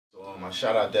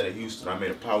Shout out there to Houston. I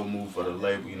made a power move for the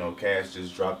label. You know, Cash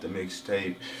just dropped the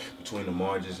mixtape Between the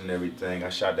Margins and everything. I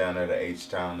shot down there to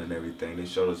H-Town and everything. They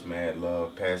showed us mad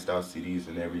love, passed out CDs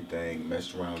and everything,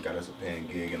 messed around, got us a paying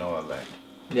gig and all that.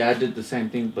 Yeah, I did the same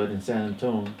thing, but in San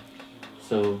Antonio.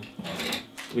 So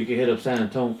we could hit up San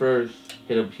Antonio first,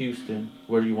 hit up Houston.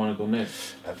 Where do you want to go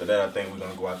next? After that, I think we're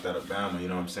going to go out there to Alabama. You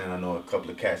know what I'm saying? I know a couple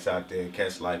of cats out there.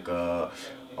 Cats like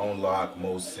On Lock,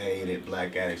 Most Hated,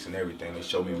 Black Addicts, and everything. They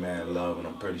show me mad love, and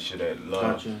I'm pretty sure that love,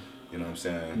 Gotcha. You know what I'm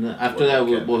saying? And after that,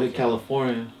 we'll hit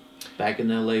California, back in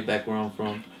LA, back where I'm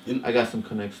from. I got some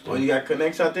connects too. Oh, you got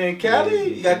connects out there in Cali? Yeah.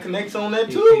 You got connects on that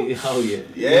too? Oh yeah.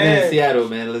 Yeah. In Seattle,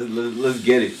 man. Let's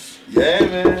get it. Yeah,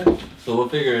 man. So we'll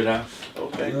figure it out.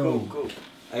 Okay, cool.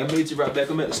 I'll meet you right back.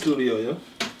 I'm at the studio, yo.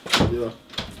 Yeah.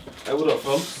 Hey, what up,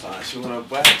 folks? Shit, what up,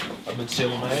 boy? I've been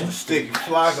chilling, man. Sticky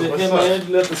Flogger, what's up?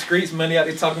 Man, left the streets, man. They out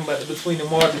there talking about the Between the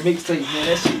Margins mixtape, man.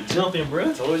 That shit jumping,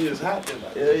 bro. Told you it's hot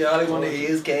tonight. Yeah, all they want to hear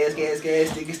is gas,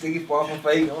 sticky, far from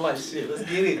fake. I'm like, shit, let's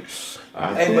get it.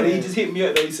 Hey, but he just hit me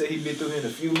up though. He said he'd been through here in a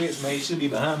few minutes, man. He should be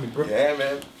behind me, bro. Yeah,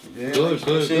 man. Yeah,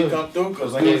 good. Shit come through,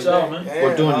 cause like y'all, man. Yeah,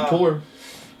 we're doing a tour.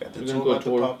 Got the tour about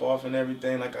to pop off and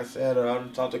everything. Like I said, I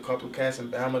done talked to a couple of cats in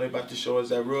Bama. They about to show us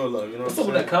that real love. You know what I'm saying? What's up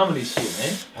with that comedy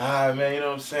shit, man? Man, you know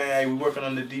what I'm saying? Hey, we working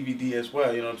on the DVD as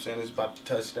well. You know what I'm saying? It's about to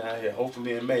touch down here.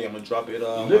 Hopefully in May, I'm gonna drop it.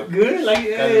 Look good, like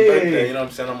birthday, you know what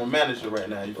I'm saying? I'm a manager right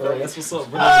now. You feel me? That's what's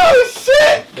up, bro. Oh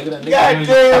shit! Goddamn,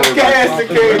 Casca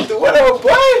came through. What up,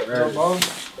 boy?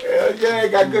 Hell yeah,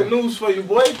 got good news for you,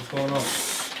 boy. What's going on?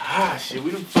 Shit,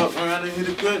 we done fucked around and hit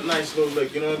a good, nice little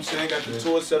look. You know what I'm saying? Got the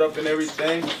tour set up and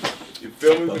everything. You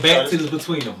feel me? But back to the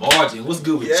Between the Margins. What's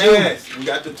good with you? Yes, we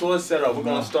got the tour set up. We're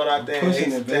gonna start out there in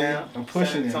H-Town. I'm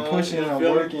pushing it. I'm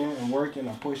working.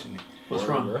 I'm pushing it. What's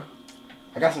wrong, bro?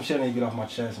 I got some shit I need to get off my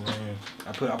chest, man.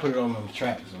 I put it on the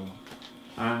track, so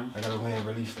I gotta go ahead and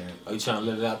release that. Oh, you trying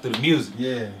to let it out through the music?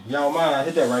 Yeah. Y'all don't mind? I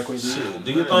hit that right quick. Shit,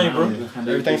 do your thing, bro. Yeah.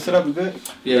 Everything set up, you good?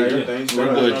 Yeah, everything's good.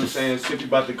 You know what I'm saying? Sippy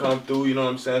about to come through, you know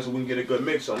what I'm saying? So we can get a good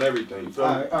mix on everything. You feel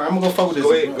me? Alright, I'm gonna go fuck with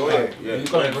this. Go ahead. Yeah, you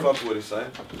go ahead and fuck with it, son.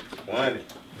 Wind it.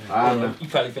 You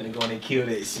probably finna go in and kill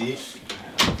that shit.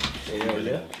 Yeah,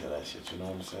 really kill that shit, you know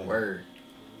what I'm saying? Word.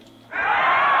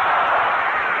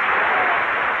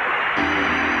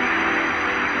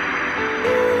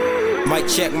 Mic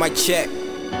check.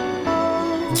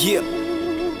 Yeah.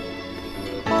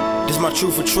 This my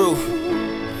truth for truth.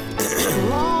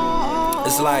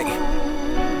 It's like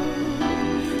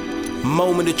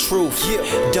moment of truth.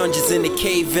 Dungeons in the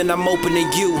cave and I'm opening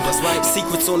you. That's right.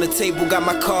 Secrets on the table, got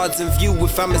my cards in view.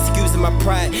 If I'm excusing my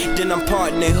pride, then I'm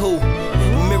pardoning who?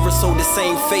 Mirrors hold the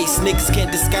same face. Niggas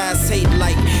can't disguise hate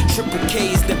like triple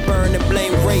K's that burn and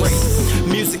blame race.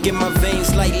 Music in my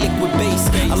veins like liquid base.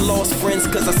 I lost friends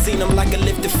cause I seen them like a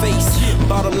lifted face.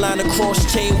 Bottom line, a cross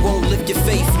chain won't lift your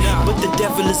faith. But the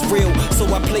devil is real, so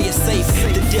I play it safe.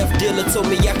 The death dealer told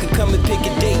me I could come and pick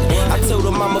a date. I told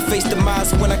him I'ma face the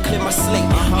demise when I clear my slate.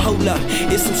 Hold up,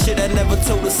 it's some shit I never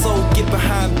told a soul. Get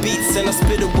behind beats and I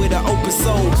spit it with an open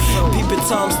soul. Peeping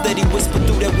Tom steady whisper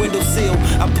through that windowsill.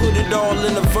 I put it all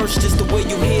in a verse just the way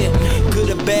you hear. Good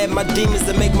or bad, my demons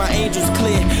that make my angels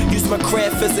clear. Use my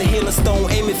craft as a healing stone,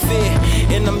 aiming fear.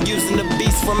 And I'm using the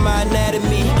beats from my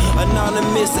anatomy.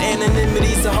 Anonymous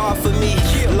anonymity's hard for me.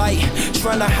 Like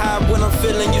trying to hide what I'm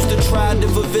feeling. Used to try to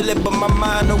fulfill it, but my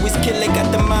mind always killing.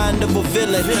 Got the mind of a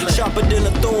villain, sharper than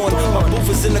a thorn. My booth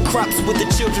is in the crops with the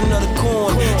children of the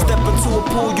corn. Step into a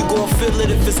pool, you gon' feel it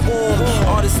if it's warm.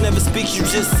 Artist never speaks, you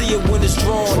just see it when it's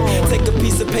drawn. Take a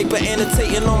piece of paper,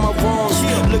 annotating on my wrongs.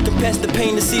 Looking past the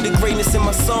pain to see the greatness in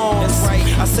my songs.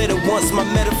 I said it once, my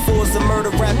metaphors are murder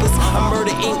rappers. I'm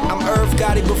Murder Inc., I'm Irv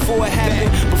Gotti before it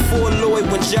happened. Before Lloyd,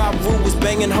 when Ja Rule was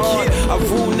banging hard. I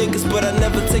rule niggas, but I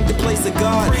never take the place of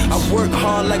God. I work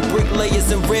hard like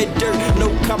bricklayers in red dirt. No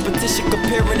competition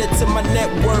comparing it to my net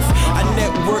worth. I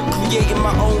network creating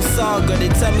my own saga. They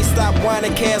tell me stop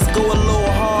whining, Cass, go a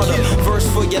little harder. Verse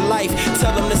for your life,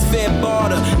 tell them it's fair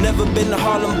barter. Never been to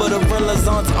Harlem, but a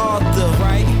Renaissance author,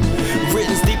 right?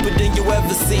 Written's deeper than you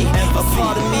ever see. A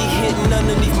part of me hidden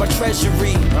underneath my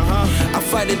treasury. I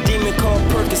fight a demon called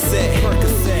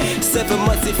Percocet. 7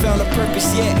 months they found a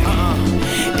purpose yet.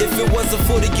 If it wasn't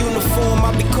for the uniform,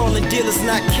 I'd be calling dealers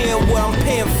not caring what I'm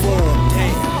paying for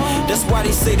them. That's why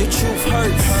they say the truth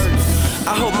hurts.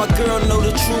 I hope my girl know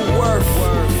the true worth.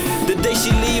 The day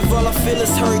she leave, all I feel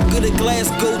is hurt. Good at glass,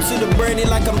 go to the brandy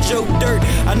like I'm Joe Dirt.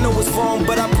 I know it's wrong,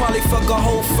 but I probably fuck a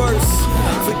hoe first.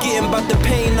 Forgetting about the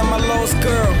pain of my lost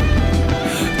girl.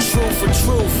 Truth for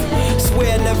truth.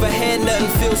 Swear I never had nothing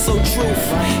feel so truth.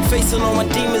 Facing all my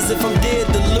demons if I'm dead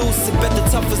to lose. I bet the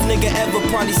toughest nigga ever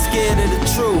probably scared of the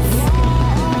truth.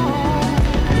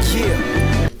 Yeah.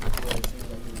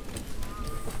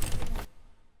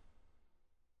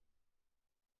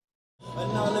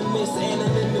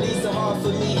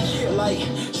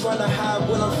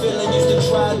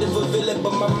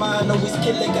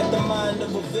 mind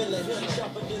of a villain.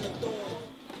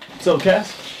 So,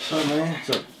 Cass? What's up, man? What's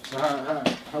up? So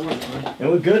how was it, man? It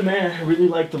was good, man. I really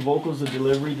liked the vocals, the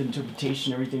delivery, the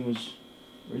interpretation. Everything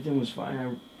was fine.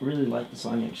 I really liked the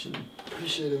song, actually.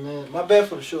 Appreciate it, man. My bad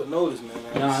for the short notice, man.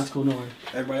 Nah, that's cool. No worries.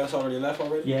 Everybody else already left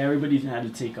already? Yeah, everybody's had to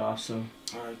take off, so.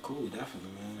 All right, cool,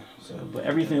 definitely, man. So, but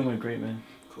everything went great, man.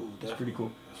 Cool, definitely. It's pretty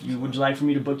cool. Would you like for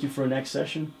me to book you for a next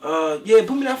session? Yeah,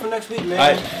 put me down for next week, man.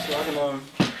 Alright. So I can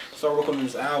start working on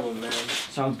this album, man.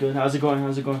 Sounds good. How's it going?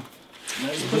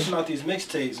 Man, just pushing out these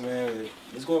mixtapes, man.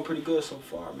 It's going pretty good so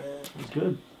far, man. It's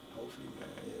good. Hopefully, man.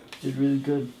 Yeah. Did really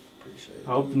good. Appreciate it.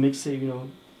 I hope the mixtape,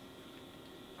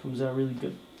 comes out really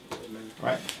good. Yeah, man.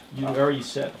 Right. You already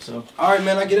set, so. All right,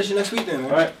 man. I'll get at you next week then,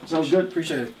 man. All right. Sounds good.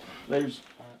 Appreciate it. Laters.